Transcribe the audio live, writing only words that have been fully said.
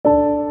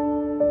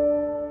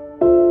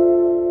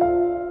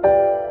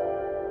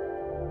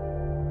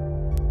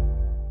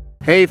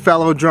Hey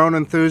fellow drone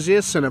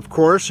enthusiasts, and of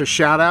course a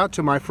shout out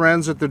to my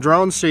friends at the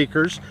Drone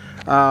Seekers.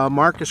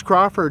 Marcus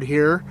Crawford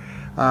here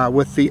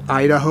with the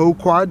Idaho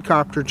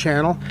Quadcopter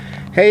channel.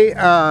 Hey,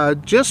 I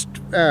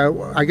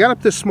got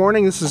up this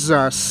morning. This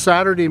is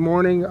Saturday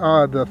morning,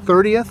 the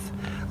 30th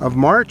of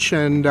March,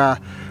 and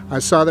I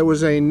saw there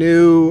was a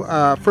new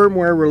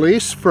firmware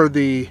release for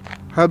the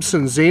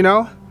Hubsan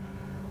Zino.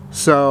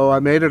 So I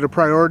made it a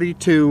priority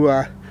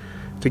to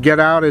get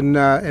out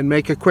and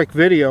make a quick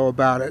video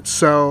about it.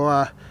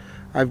 So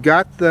I've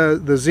got the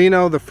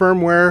Zino, the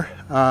firmware,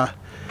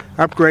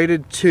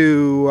 upgraded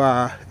to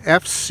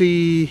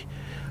FC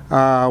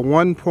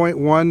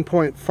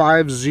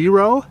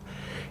 1.1.50,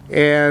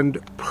 and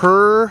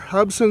per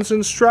Hubsan's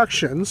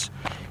instructions,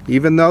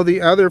 even though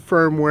the other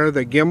firmware,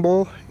 the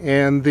gimbal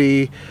and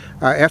the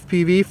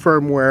FPV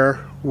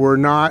firmware, were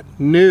not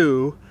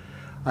new,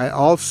 I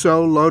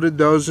also loaded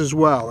those as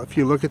well. If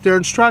you look at their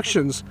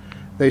instructions,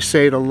 they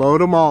say to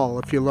load them all.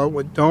 If you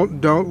load,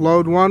 don't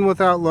load one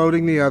without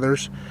loading the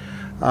others.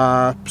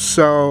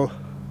 So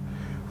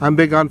I'm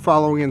big on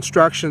following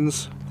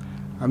instructions.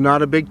 I'm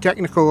not a big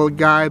technical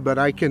guy, but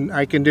I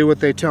can do what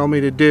they tell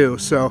me to do.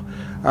 So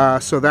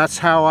that's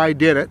how I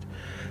did it.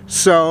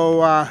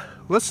 So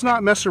let's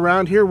not mess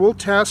around here. We'll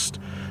test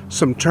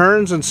some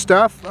turns and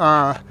stuff.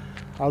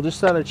 I'll just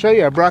thought I'd show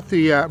you. I brought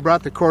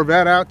the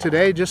Corvette out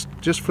today just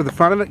for the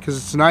fun of it, because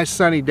it's a nice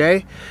sunny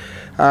day.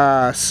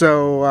 I'll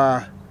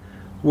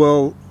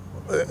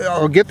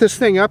get this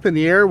thing up in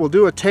the air. We'll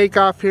do a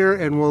takeoff here,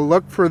 and we'll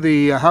look for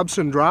the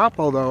Hubsan drop,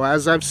 although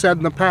as I've said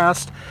in the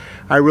past,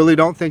 I really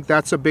don't think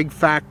that's a big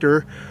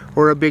factor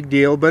or a big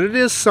deal, but it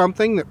is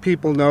something that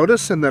people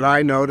notice and that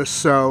I notice,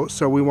 so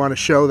we want to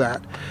show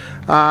that.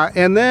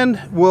 And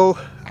then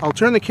I'll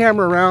turn the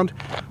camera around,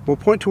 we'll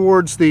point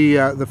towards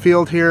the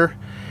field here,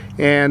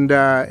 and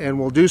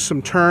we'll do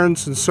some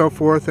turns and so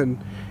forth, and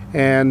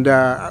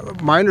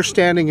my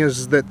understanding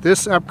is that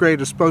this upgrade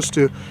is supposed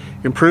to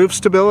improve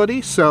stability,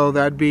 so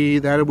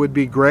that would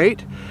be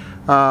great.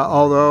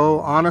 Although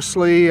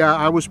honestly,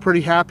 I was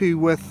pretty happy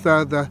with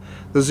the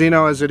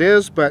Zino as it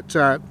is, but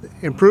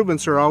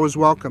improvements are always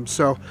welcome.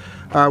 So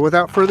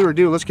without further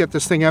ado, let's get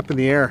this thing up in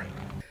the air.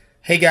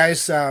 Hey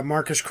guys,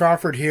 Marcus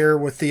Crawford here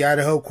with the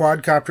Idaho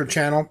Quadcopter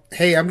channel.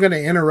 Hey, I'm going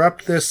to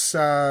interrupt this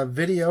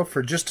video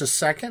for just a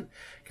second.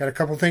 Got a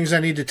couple things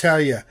I need to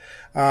tell you.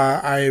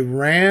 I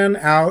ran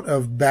out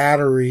of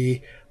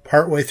battery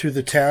partway through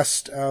the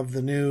test of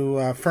the new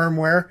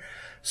firmware,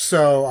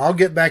 so I'll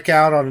get back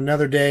out on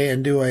another day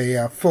and do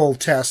a full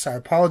test. I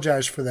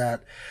apologize for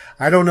that.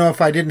 I don't know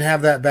if I didn't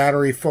have that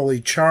battery fully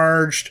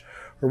charged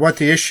or what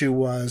the issue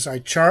was. I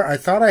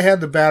thought I had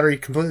the battery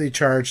completely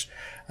charged.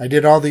 I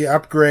did all the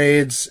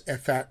upgrades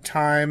at that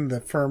time, the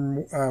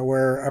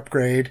firmware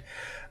upgrade,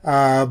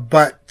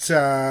 but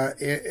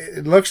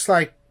it looks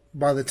like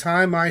by the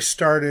time I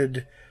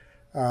started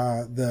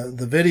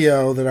the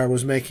video that I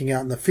was making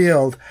out in the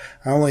field,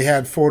 I only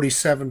had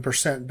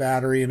 47%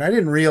 battery, and I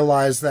didn't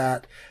realize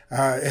that,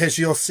 as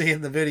you'll see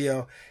in the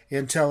video,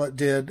 until it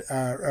did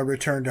a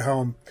return to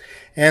home.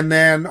 And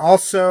then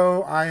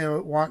also I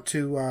want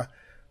to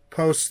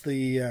post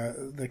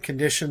the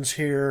conditions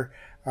here.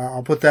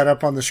 I'll put that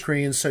up on the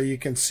screen so you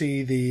can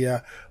see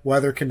the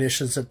weather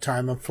conditions at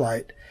time of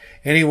flight.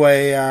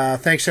 Anyway,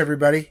 thanks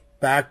everybody.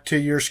 Back to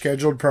your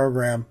scheduled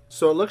program.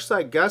 So it looks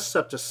like gusts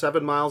up to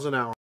 7 miles an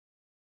hour.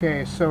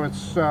 Okay, so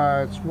it's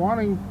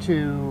wanting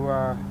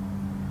to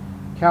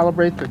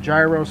calibrate the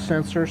gyro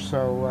sensor,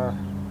 so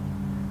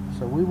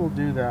we will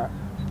do that.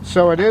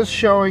 So it is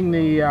showing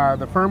the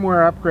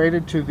firmware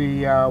upgraded to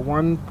the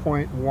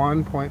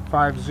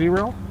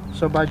 1.1.50.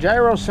 So by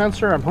gyro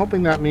sensor, I'm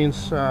hoping that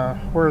means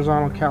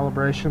horizontal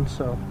calibration.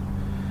 So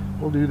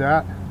we'll do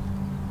that.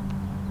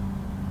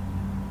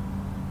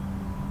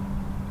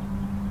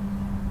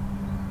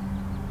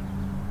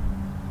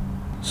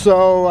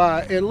 So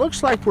it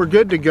looks like we're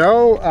good to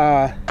go.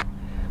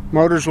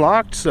 Motor's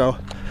locked, so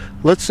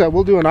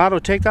we'll do an auto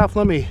takeoff.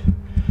 Let me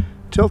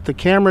tilt the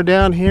camera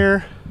down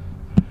here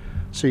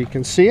so you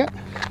can see it.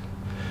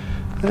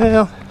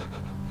 Well,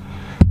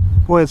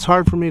 boy, it's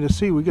hard for me to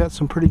see. We got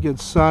some pretty good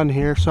sun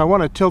here, so I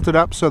want to tilt it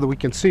up so that we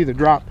can see the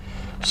drop.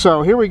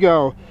 So here we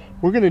go.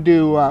 We're gonna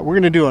do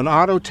an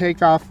auto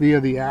takeoff via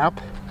the app.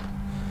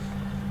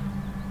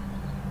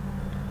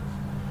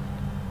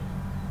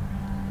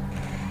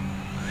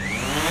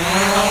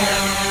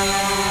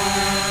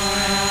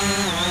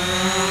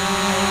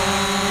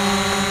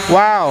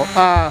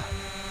 Wow,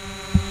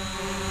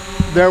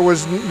 there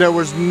was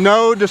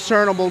no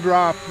discernible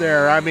drop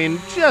there. I mean,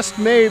 just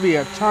maybe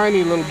a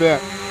tiny little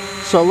bit.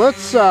 So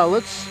let's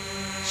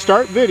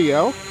start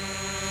video.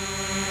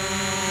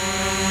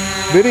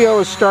 Video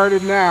is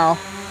started now.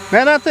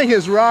 Man, that thing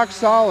is rock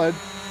solid.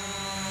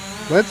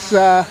 Let's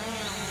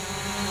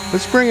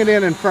bring it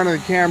in front of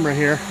the camera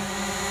here.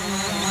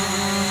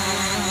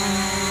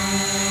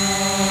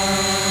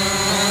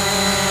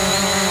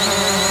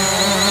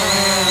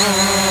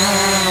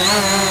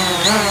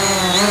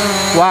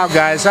 Wow,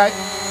 guys,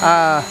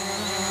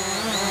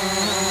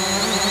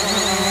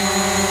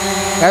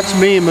 that's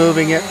me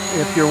moving it,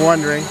 if you're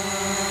wondering.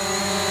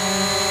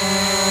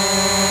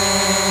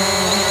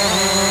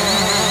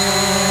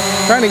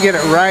 Trying to get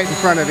it right in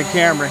front of the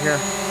camera here.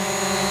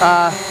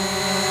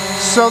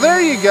 So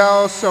there you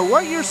go. So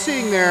what you're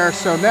seeing there,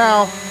 so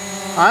now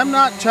I'm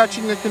not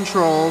touching the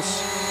controls.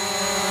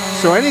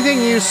 So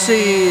anything you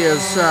see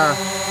is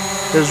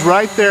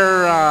right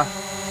there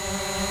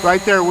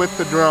with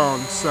the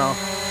drone. So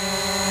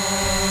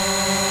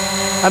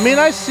I mean,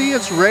 I see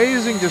it's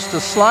raising just a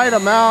slight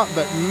amount,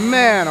 but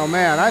man, oh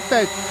man,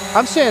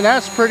 I'm saying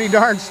that's pretty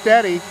darn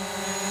steady.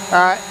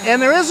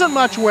 And there isn't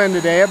much wind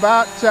today.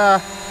 About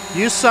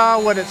you saw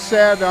what it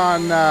said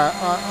on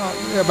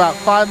about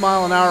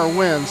 5-mile-an-hour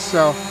winds.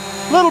 So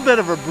a little bit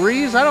of a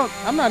breeze.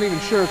 I'm not even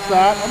sure it's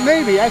that.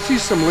 Maybe I see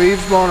some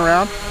leaves blowing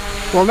around.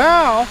 Well,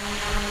 now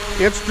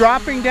it's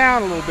dropping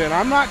down a little bit.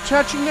 I'm not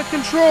touching the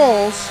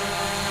controls,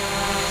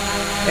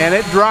 and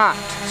it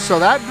dropped. So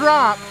that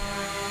drop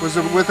was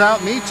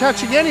without me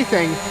touching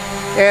anything.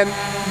 And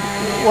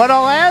what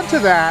I'll add to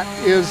that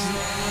is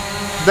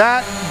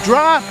that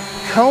drop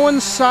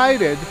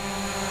coincided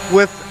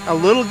with a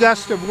little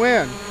gust of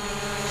wind.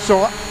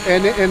 So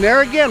and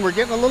there again we're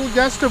getting a little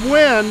gust of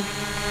wind,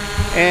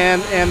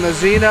 and the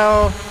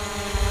Zino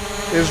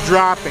is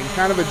dropping,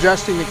 kind of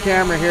adjusting the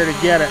camera here to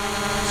get it.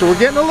 So we're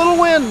getting a little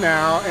wind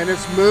now, and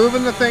it's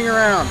moving the thing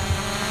around.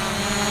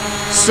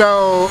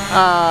 So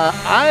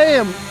I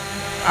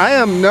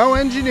am no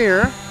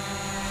engineer,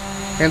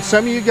 and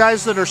some of you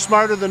guys that are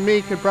smarter than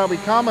me can probably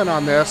comment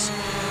on this,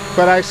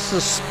 but I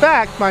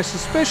suspect, my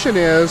suspicion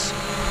is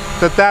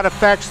that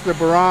affects the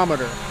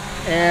barometer.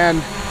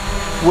 And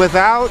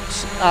without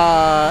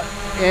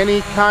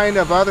any kind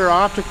of other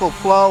optical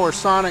flow or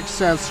sonic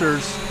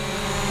sensors,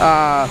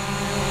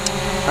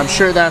 I'm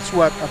sure that's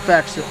what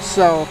affects it.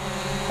 So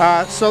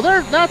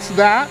there, that's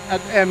that.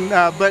 And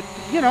but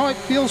you know, it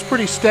feels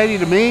pretty steady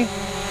to me.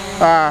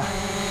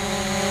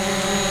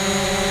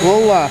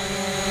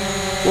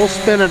 We'll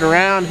spin it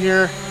around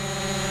here.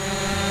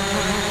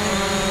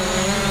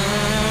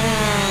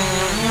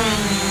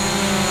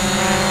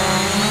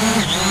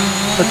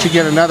 Let you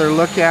get another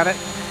look at it.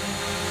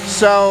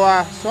 So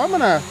I'm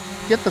gonna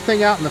get the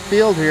thing out in the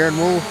field here, and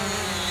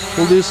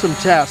we'll do some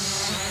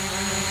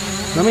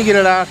tests. Let me get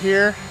it out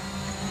here,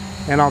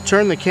 and I'll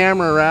turn the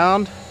camera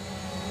around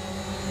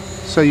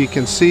so you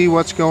can see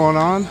what's going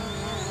on.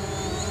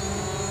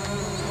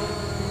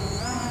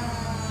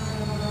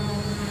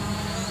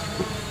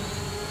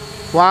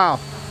 Wow.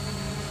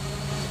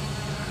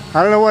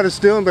 I don't know what it's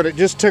doing, but it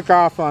just took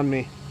off on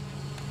me.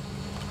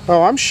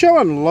 Oh, I'm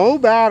showing low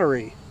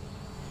battery.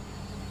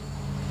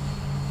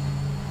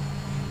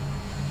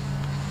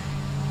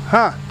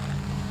 Huh.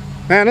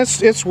 Man,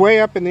 it's way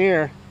up in the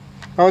air.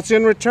 Oh, it's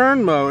in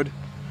return mode.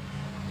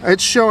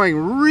 It's showing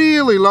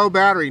really low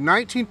battery,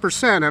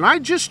 19%, and I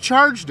just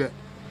charged it.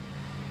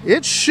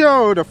 It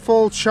showed a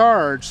full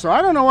charge, so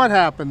I don't know what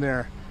happened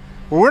there.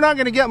 Well, we're not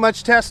going to get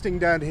much testing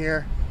done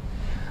here.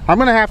 I'm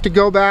going to have to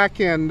go back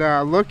and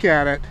look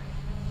at it.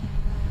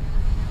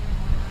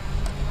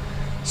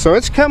 So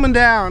it's coming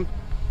down,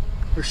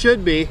 or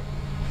should be.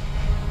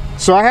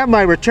 So I have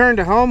my return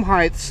to home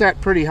height set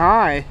pretty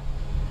high.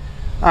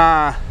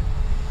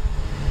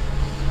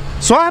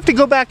 So I'll have to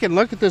go back and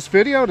look at this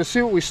video to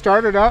see what we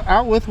started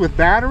out with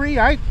battery.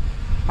 I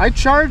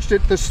charged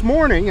it this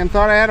morning and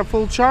thought I had a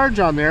full charge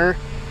on there.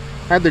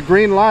 Had the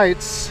green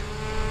lights.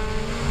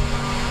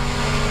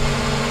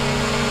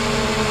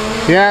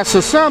 Yeah,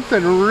 so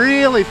something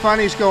really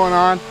funny's going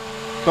on,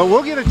 but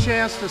we'll get a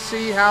chance to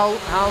see how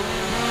it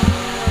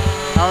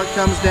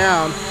comes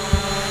down.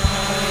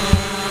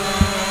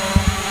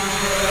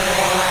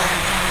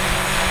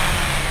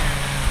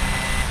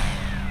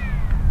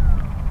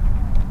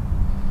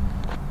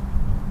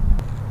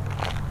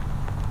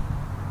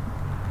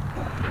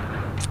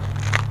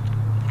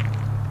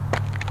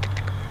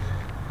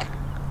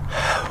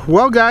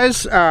 Well,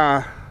 guys,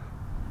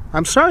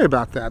 I'm sorry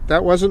about that.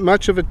 That wasn't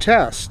much of a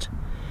test.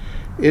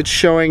 It's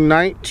showing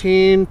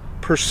 19%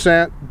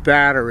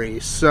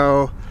 battery,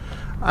 so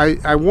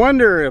I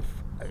wonder if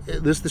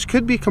this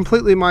could be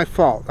completely my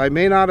fault. I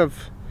may have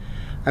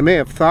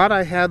thought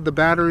I had the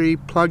battery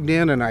plugged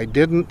in and I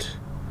didn't.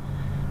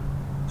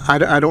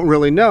 I don't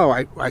really know.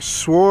 I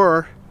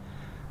swore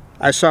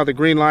I saw the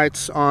green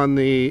lights on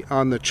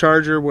the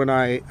charger when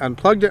I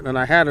unplugged it, and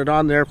I had it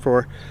on there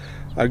for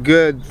a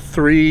good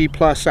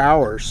 3+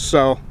 hours.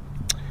 So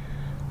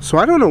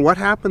I don't know what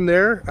happened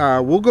there.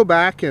 We'll go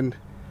back and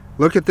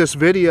look at this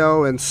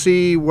video and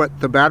see what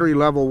the battery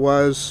level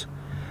was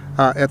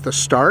at the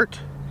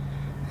start,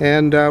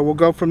 and we'll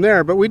go from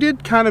there. But we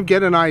did kind of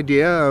get an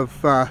idea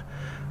of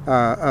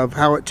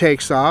how it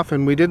takes off,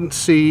 and we didn't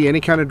see any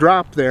kind of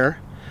drop there.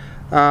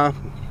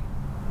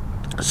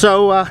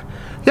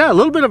 Yeah, a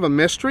little bit of a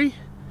mystery.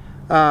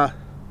 I'll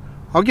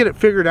get it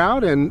figured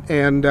out,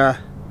 and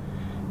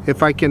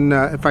if I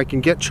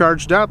can get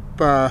charged up,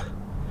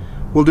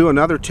 we'll do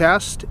another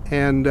test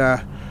and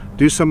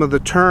do some of the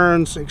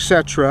turns,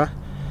 etc.,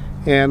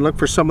 and look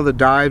for some of the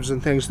dives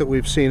and things that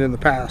we've seen in the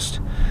past.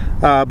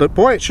 But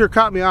boy, it sure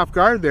caught me off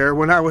guard there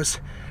when I was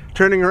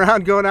turning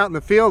around going out in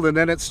the field, and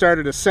then it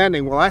started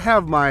ascending. Well, I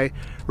have my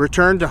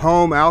return to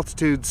home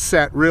altitude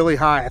set really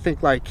high. I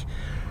think like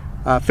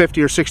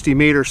 50 or 60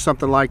 meters,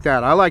 something like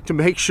that. I like to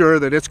make sure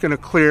that it's going to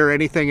clear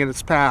anything in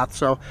its path,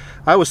 so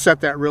I was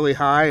set that really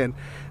high, and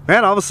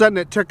man, all of a sudden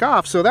it took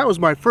off. So that was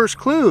my first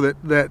clue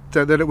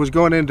that it was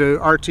going into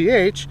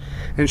RTH,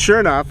 and sure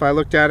enough, I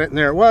looked at it and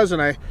there it was,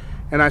 and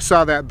I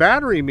saw that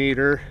battery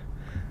meter.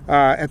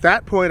 At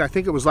that point, I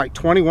think it was like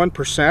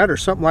 21% or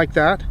something like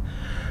that.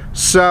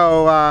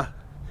 So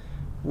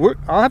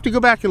I'll have to go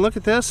back and look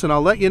at this, and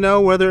I'll let you know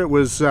whether it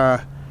was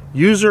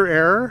user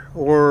error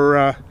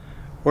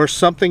or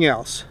something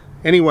else.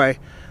 Anyway,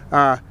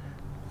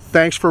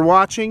 thanks for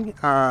watching.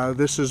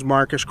 This is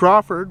Marcus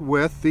Crawford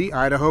with the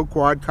Idaho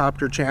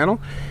Quadcopter channel.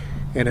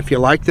 And if you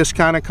like this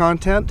kind of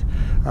content,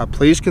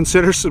 please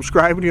consider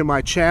subscribing to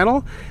my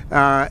channel.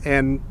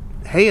 And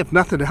hey, if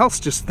nothing else,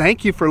 just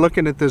thank you for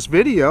looking at this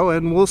video,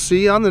 and we'll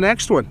see you on the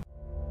next one.